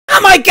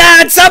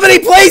God! Somebody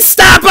please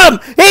stop him!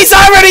 He's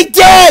already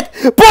dead!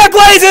 Brock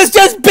Lesnar's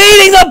just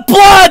beating the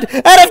blood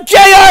out of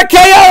JRKO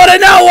out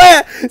of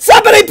nowhere!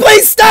 Somebody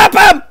please stop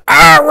him!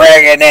 I'm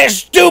rigging this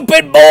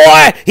stupid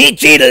boy! He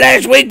cheated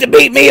last week to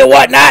beat me or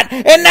whatnot,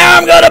 and now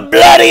I'm gonna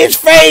bloody his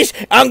face!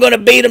 I'm gonna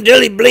beat him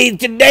till he bleeds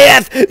to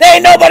death! There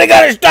ain't nobody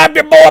gonna stop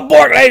your boy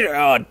Brock Lesnar!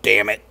 Oh,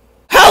 damn it.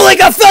 Holy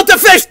gefilte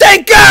fish,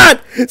 thank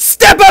God!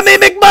 Step on me,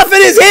 McMuffin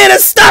is here to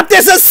stop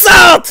this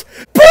assault!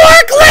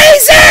 Brock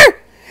Lesnar!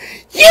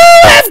 You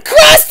have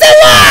crossed the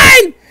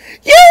line!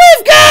 You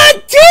have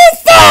gone too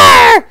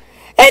far!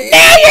 And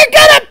now you're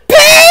gonna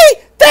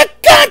pay the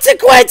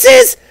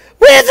consequences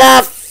with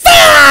a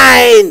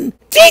fine!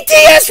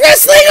 GTS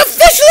Wrestling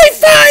officially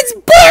fines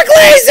Brock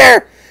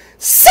Lesnar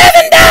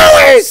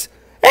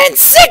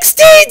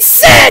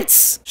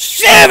 $7.16!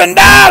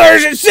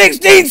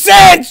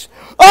 $7.16!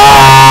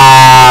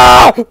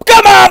 Oh!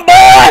 Come on,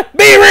 boy!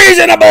 Be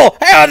reasonable!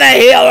 How in the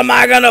hell am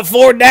I gonna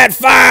afford that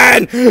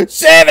fine?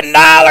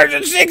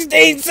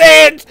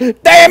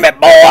 $7.16! Damn it,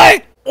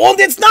 boy! Well,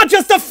 it's not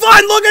just a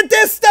fine. Look at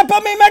this. Step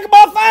on me,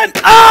 McMuffin.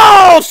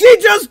 Oh! She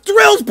just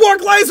drills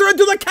Brock Lesnar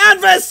into the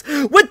canvas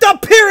with the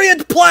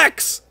period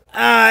plex.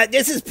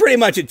 This is pretty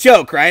much a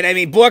joke, right? I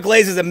mean, Brock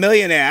Lesnar's a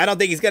millionaire. I don't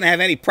think he's gonna have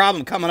any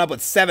problem coming up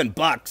with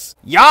 $7.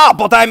 Yeah,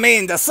 but I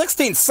mean, the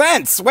 16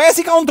 cents, where's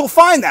he going to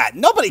find that?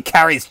 Nobody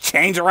carries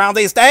change around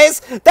these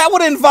days. That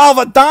would involve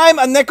a dime,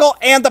 a nickel,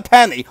 and a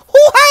penny.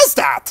 Who has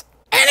that?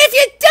 And if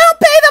you don't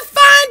pay the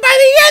fine by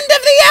the end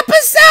of the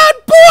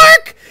episode,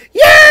 Brock,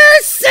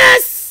 you're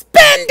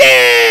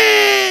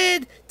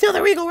suspended till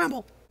the Regal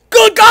Rumble.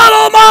 Good God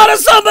Almighty,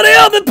 somebody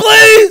help me,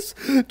 please!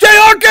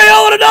 JRKO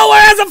out of nowhere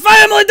has a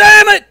family,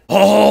 damn it!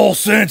 Oh,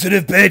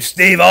 sensitive bitch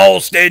Steve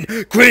Austin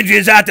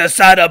cringes at the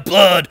sight of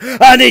blood.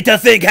 I need to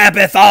think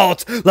happy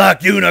thoughts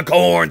like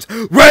unicorns,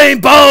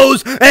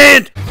 rainbows,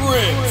 and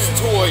Prince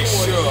Toy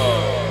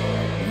Show.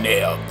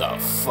 Nailed the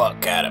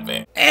fuck out of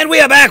it. And we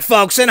are back,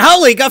 folks, and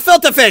holy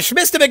gefilte fish,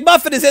 Mr.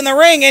 McMuffin is in the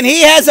ring, and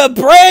he has a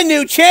brand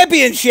new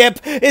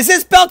championship. Is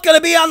this belt gonna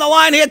be on the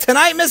line here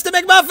tonight, Mr.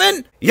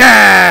 McMuffin?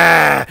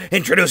 Yeah!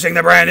 Introducing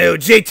the brand new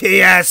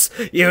GTS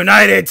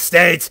United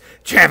States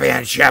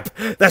Championship.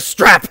 The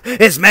strap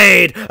is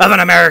made of an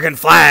American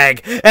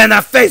flag, and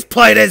the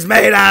faceplate is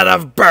made out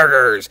of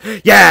burgers.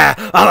 Yeah,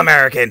 all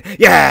American.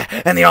 Yeah,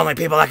 and the only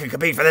people that can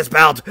compete for this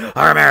belt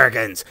are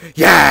Americans.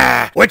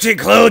 Yeah, which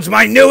includes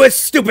my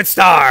newest stupid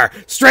star,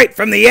 straight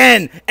from the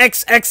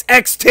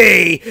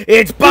NXXXT.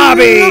 It's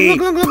Bobby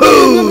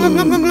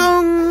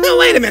Poo. No,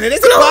 wait a minute,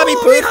 isn't Bobby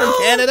Poo from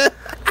Canada?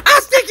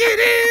 I'll stick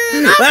it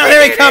in. Well,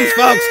 here he comes,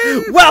 folks.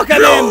 Welcome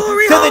him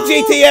to the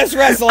GTS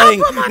Wrestling,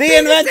 the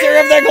inventor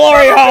of the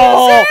Glory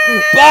Hole,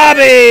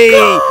 Bobby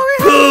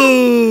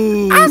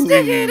Poo. I'll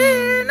stick it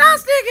in. I'll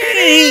stick it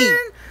in.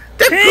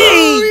 The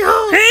Glory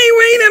Hole. Hey,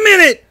 wait a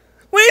minute.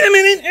 Wait a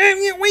minute.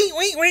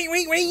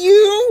 Wait,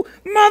 you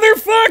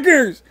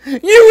motherfuckers.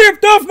 You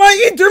ripped off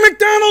my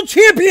Inter-McDonald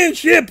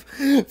Championship.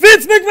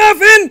 Vince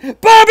McMuffin,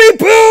 Bobby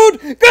Poo,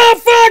 go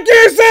fuck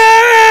yourselves.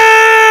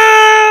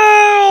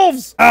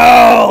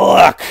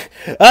 Oh, look.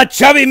 A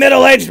chubby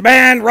middle-aged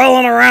man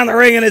rolling around the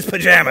ring in his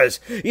pajamas.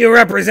 You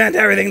represent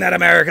everything that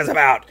America's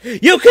about.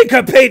 You can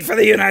compete for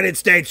the United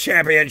States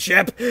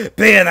Championship. Be in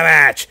the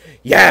match.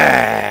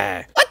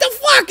 Yeah. What the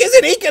fuck?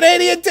 Isn't he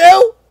Canadian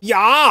too?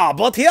 Yeah,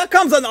 but here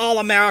comes an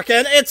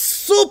All-American. It's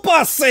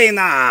Super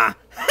Cena.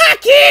 Ha,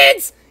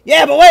 kids!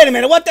 Yeah, but wait a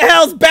minute. What the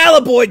hell's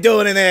Balla Boy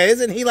doing in there?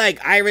 Isn't he,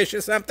 like, Irish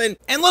or something?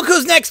 And look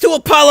who's next to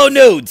Apollo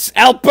Nudes.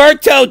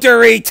 Alberto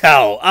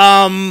Dorito.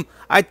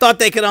 I thought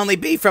they could only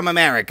be from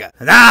America.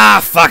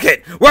 Nah, fuck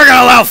it. We're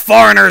gonna allow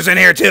foreigners in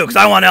here, too, because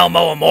I want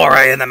Elmo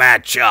Amore in the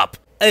matchup.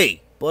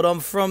 Hey, but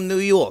I'm from New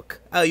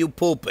York. How you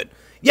pooping?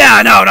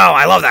 Yeah, no,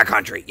 I love that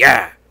country.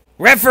 Yeah.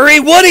 Referee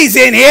Woody's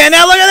in here.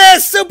 Now look at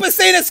this. Super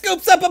Cena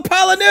scoops up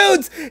Apollo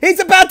Nudes. He's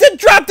about to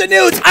drop the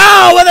nudes.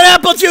 Oh, with an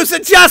apple juice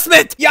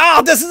adjustment.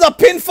 Y'all, this is a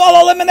pinfall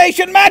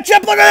elimination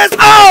matchup. Look at this.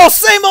 Oh,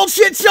 same old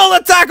shit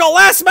shoulder tackle.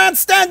 Last man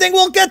standing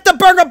will get the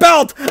burger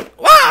belt.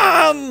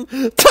 1,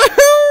 2.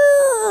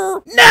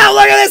 Now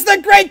look at this. The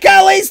Great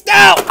Khali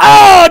style.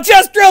 Oh,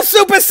 just drill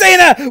Super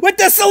Cena with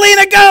the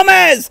Selena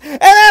Gomez.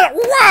 And then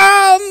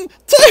 1,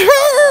 2.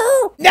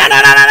 No.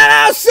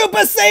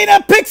 Super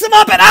Cena picks him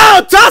up and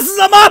tosses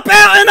him up,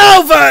 out and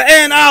over.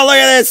 And look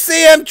at this.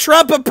 CM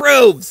Trump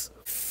approves.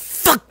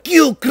 Fuck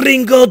you,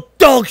 gringo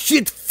dog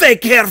shit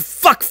fake hair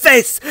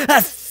fuckface.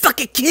 I'll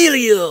fucking kill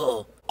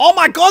you. Oh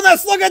my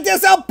goodness, look at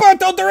this.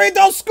 Alberto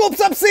Dorito scoops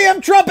up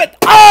CM Trumpet.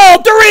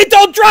 Oh,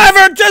 Dorito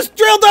Driver just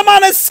drilled him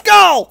on his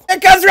skull. Here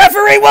comes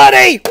referee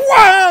Woody.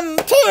 1,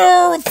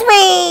 2,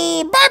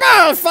 3.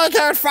 Bye-bye,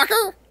 fake-haired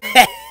fucker.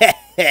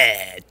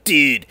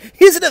 Dude,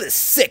 here's another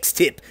sex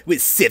tip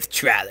with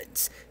Seth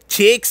Rollins.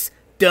 Chicks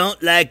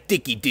don't like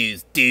dicky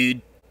doos,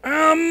 dude.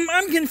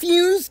 I'm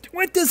confused.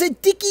 What does a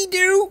dicky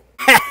do?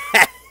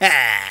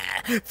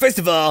 First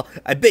of all,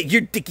 I bet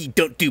your dicky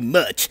don't do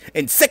much.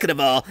 And second of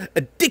all,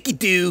 a dicky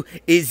do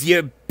is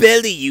your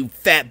belly, you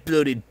fat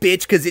bloated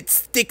bitch, cause it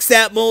sticks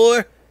out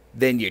more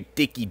than your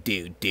dicky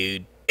do,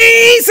 dude.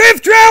 Hey,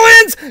 Seth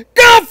Rollins!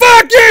 Go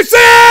fuck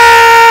yourself!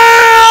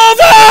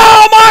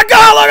 Oh my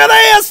god, look at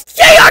this!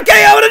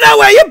 JRK out of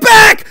nowhere, you're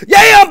back!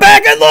 Yeah, I'm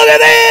back, and look at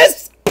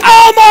this!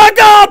 Oh my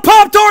god,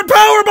 Pop-Tart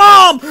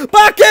Powerbomb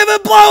by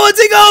Kevin Blowens.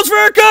 He goes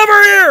for a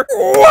cover here.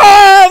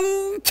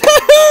 1,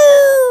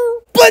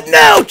 2. But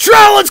no,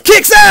 Rollins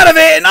kicks out of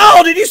it. And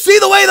oh, did you see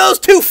the way those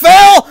two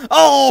fell?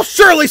 Oh,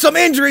 surely some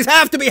injuries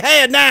have to be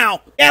had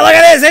now. Yeah, look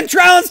at this. And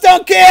Rollins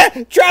don't care.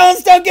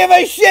 Rollins don't give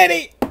a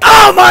shit.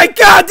 Oh my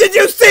god, did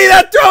you see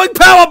that throwing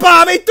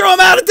powerbomb? He threw him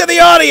out into the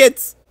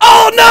audience.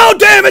 Oh no,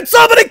 damn it,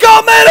 somebody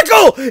call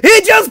medical!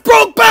 He just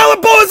broke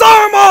Powerboy's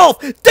arm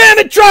off! Damn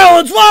it,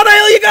 Rollins, why the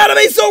hell you gotta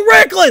be so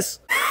reckless?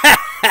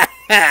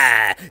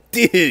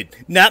 Dude,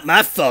 not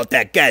my fault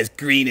that guy's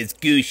green as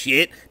goo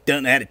shit.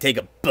 Don't know how to take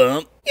a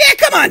bump. Yeah,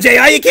 come on,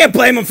 JR, you can't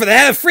blame him for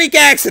that. A freak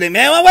accident,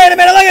 man. Well, wait a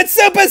minute, look at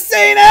Super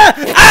Cena!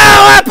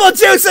 Oh, apple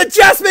juice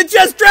adjustment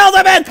just drilled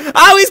him in!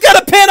 Oh, he's got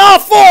a pin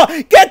off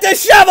 4! Get the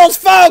shovels,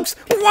 folks!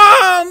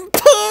 1,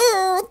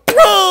 2,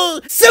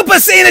 3! Super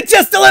Cena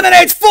just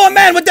eliminates 4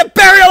 men with the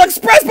Burial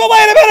Express, but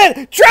wait a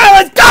minute!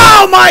 Rollins,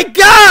 oh my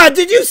god!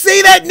 Did you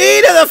see that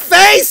knee to the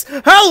face?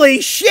 Holy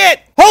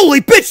shit!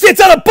 Holy bitch tits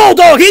on a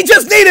bulldog! He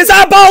just kneed his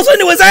eyeballs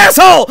into his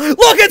asshole!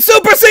 Look at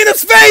Super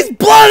Cena's face!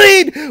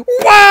 Bloodied!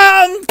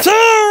 1,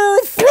 2,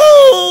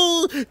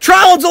 3!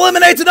 Rollins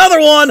eliminates another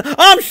one,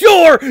 I'm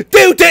sure,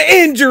 due to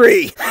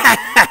injury!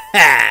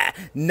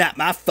 Not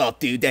my fault,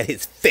 dude, that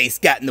his face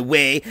got in the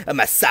way of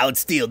my solid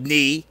steel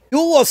knee. You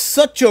are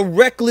such a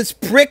reckless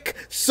prick,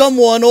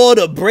 someone ought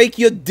to break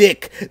your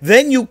dick.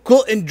 Then you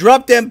couldn't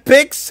drop them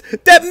pics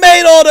that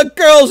made all the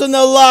girls in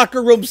the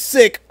locker room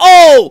sick.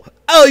 Oh,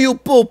 you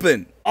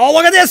pooping. Oh,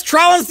 look at this.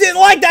 Rollins didn't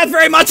like that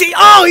very much. He's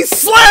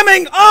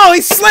slamming. Oh,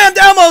 he slammed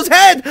Elmo's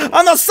head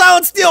on the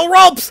solid steel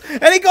ropes.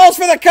 And he goes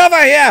for the cover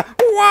here.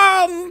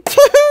 1,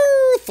 2,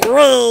 3.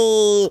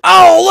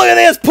 Oh, look at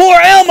this. Poor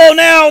Elmo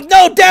now.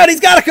 No doubt he's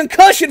got a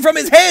concussion from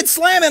his head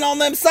slamming on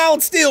them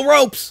solid steel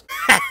ropes.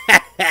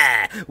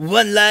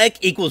 1 like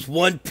equals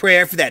 1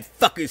 prayer for that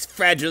fucker's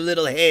fragile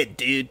little head,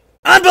 dude.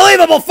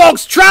 Unbelievable,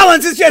 folks!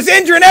 Rollins is just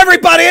injuring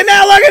everybody, and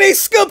now look at he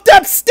scooped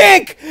up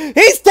Stink!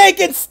 He's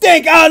taking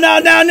Stink! Oh, no!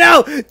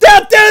 Don't do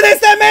this!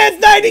 That man's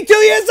 92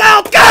 years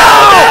old! Go!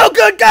 Oh,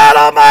 good God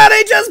almighty!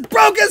 He just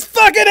broke his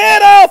fucking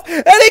head off!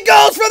 And he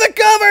goes for the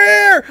cover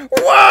here!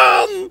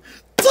 1,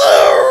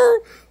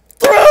 2,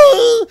 3!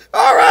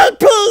 Alright,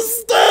 pull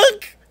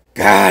Stink!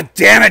 God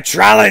damn it,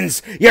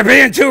 Rollins! You're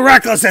being too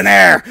reckless in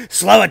there!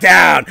 Slow it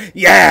down!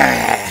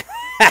 Yeah!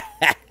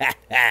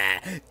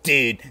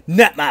 Dude,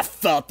 not my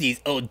fault these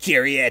old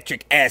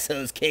geriatric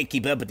assholes can't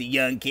keep up with the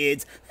young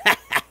kids.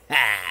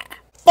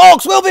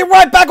 Folks, we'll be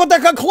right back with the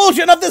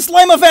conclusion of this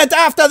lame event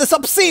after this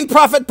obscene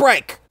profit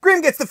break.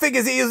 Grim gets the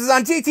figures he uses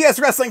on GTS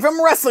Wrestling from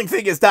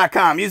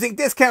WrestlingFigures.com using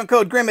discount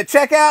code GRIM at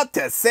checkout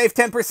to save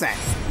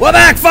 10%. We're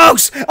back,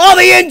 folks! All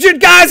the injured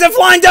guys have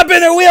lined up in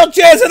their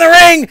wheelchairs in the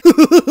ring!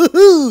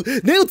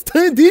 Now it's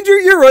time to injure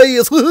your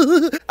ass!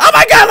 Oh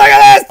my god, look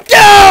at this!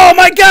 Oh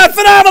my god,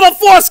 phenomenal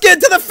foreskin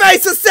to the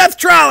face of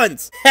Seth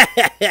Rollins!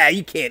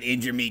 You can't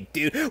injure me,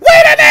 dude. Wait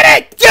a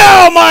minute!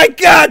 Oh my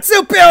god,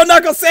 superhero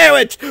knuckle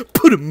sandwich!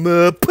 Put him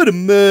up!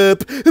 I'm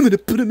gonna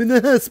put him in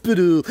the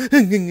hospital!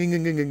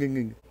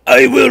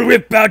 I will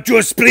rip out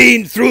your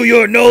spleen through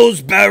your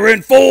nose,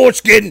 Baron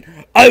Foreskin.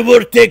 I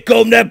will take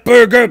home that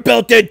burger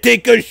belt and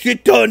take a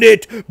shit on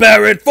it,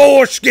 Baron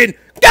Foreskin.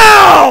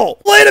 Go!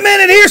 Wait a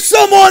minute, here's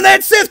someone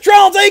that Seth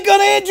Rollins ain't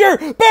gonna injure.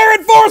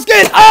 Baron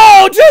Foreskin.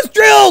 Oh, just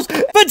drills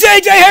for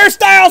JJ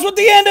Hairstyles with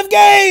the end of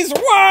gaze.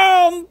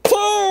 1,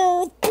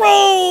 2, 3.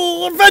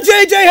 For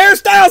JJ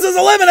Hairstyles is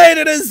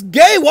eliminated as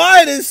Gay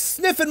White is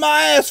sniffing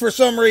my ass for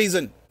some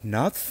reason.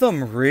 Not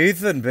some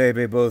reason,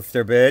 baby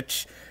booster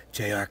bitch.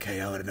 JRK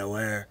out of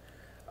nowhere.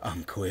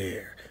 I'm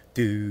queer.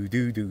 Do.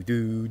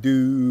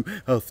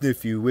 I'll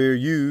sniff you where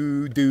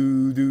you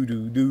do.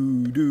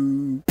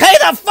 Pay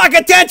the fuck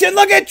attention.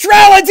 Look at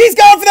Rollins. He's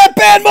going for that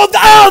bad move.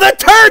 Oh, the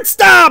turd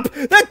stop.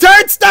 The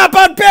turd stop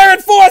on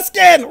Baron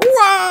Foreskin.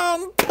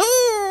 1,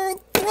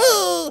 2,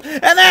 3.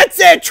 And that's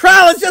it.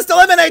 Rollins just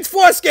eliminates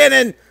Foreskin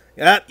and,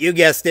 you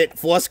guessed it.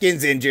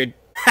 Foreskin's injured.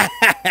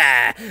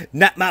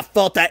 Not my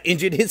fault I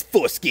injured his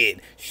foreskin.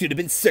 Should have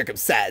been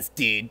circumcised,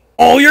 dude.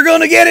 Oh, you're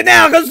gonna get it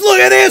now, because look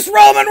at this.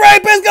 Roman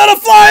Reigns gonna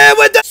fly in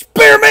with the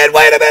spearman.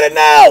 Wait a minute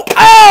now.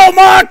 Oh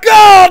my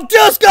god,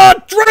 just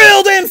got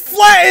drilled and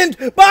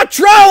flattened by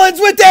Rollins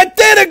with that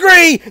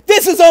degree.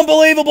 This is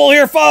unbelievable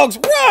here, folks.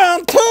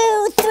 1,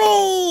 2,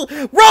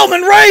 3.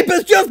 Roman Reigns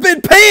has just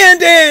been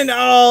pinned in.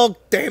 Oh,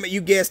 damn it,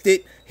 you guessed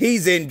it.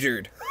 He's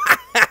injured.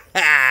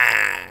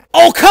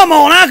 Oh, come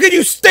on, how could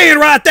you stand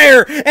right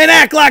there and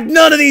act like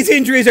none of these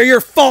injuries are your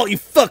fault, you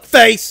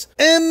fuckface?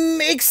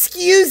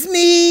 Excuse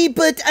me,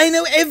 but I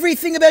know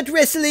everything about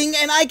wrestling,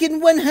 and I can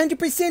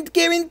 100%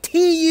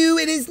 guarantee you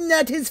it is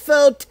not his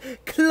fault.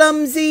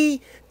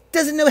 Clumsy,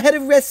 doesn't know how to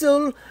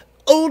wrestle,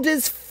 old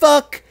as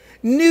fuck,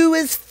 new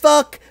as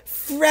fuck,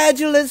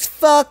 fragile as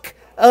fuck.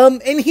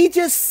 And he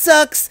just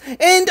sucks.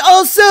 And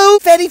also,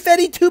 Fatty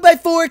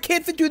 2x4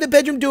 can't fit through the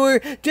bedroom door,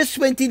 just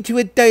went into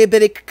a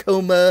diabetic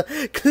coma.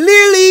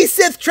 Clearly,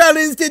 Seth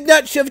Rollins did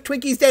not shove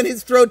Twinkies down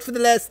his throat for the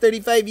last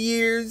 35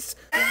 years.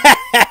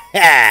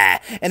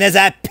 And as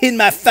I pin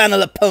my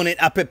final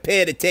opponent, I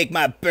prepare to take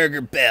my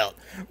burger belt.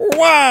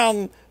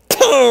 1,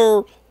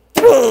 2,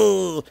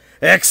 3.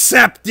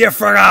 Except you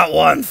forgot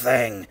one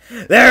thing.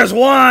 There's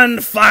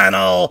one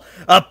final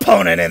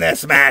opponent in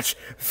this match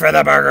for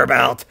the burger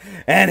belt,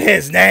 and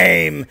his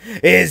name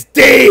is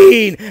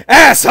Dean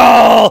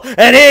Asshole,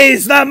 and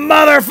he's the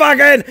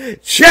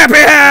motherfucking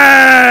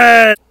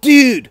champion!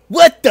 Dude,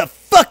 what the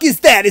fuck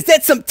is that? Is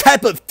that some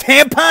type of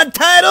tampon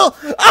title?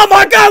 Oh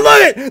my god,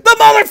 look at it! The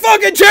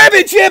motherfucking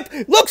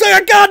championship looks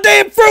like a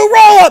goddamn fruit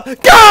roll-up!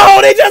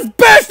 God, he just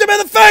bashed him in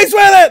the face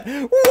with it!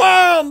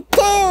 1,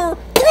 2,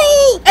 3,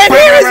 and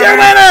here is your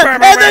winner,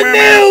 and the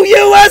new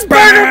U.S.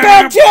 Burger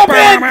Belt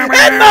champion,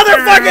 and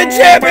motherfucking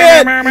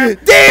champion,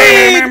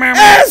 Dean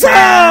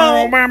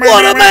Asshole!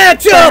 What a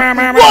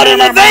matchup! What an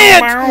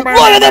event!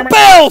 What are the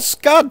belts?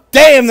 God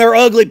damn, they're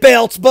ugly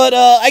belts, but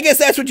I guess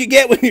that's what you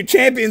get when your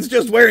champion's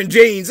just wearing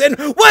jeans. And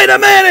wait a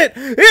minute!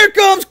 Here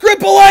comes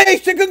Triple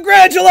H to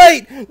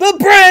congratulate the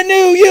brand new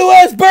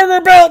U.S. Burger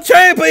Belt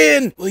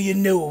champion! Well, you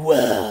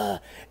know,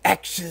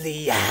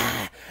 actually,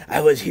 I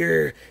was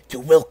here to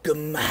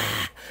welcome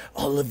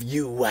all of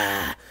you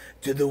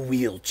to the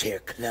Wheelchair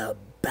Club.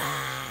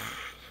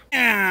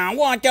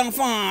 What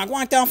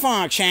the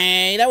fuck,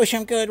 Shay? That was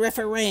some good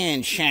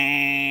reference,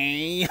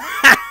 Shay.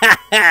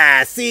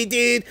 See,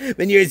 dude,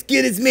 when you're as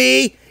good as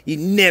me, you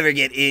never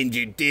get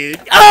injured,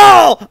 dude.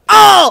 Oh!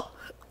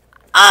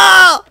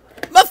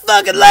 My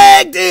fucking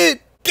leg, dude!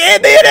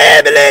 Get me an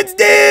ambulance,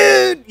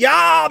 dude!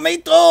 Yeah, me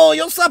too.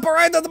 You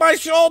separated my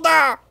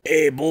shoulder.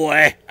 Hey,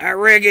 boy, I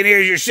reckon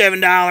here's your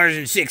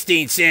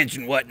 $7.16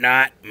 and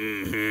whatnot.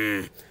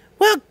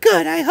 Well,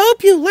 good. I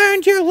hope you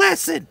learned your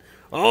lesson.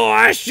 Oh,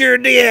 I sure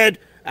did.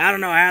 I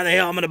don't know how the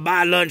hell I'm gonna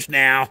buy lunch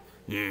now.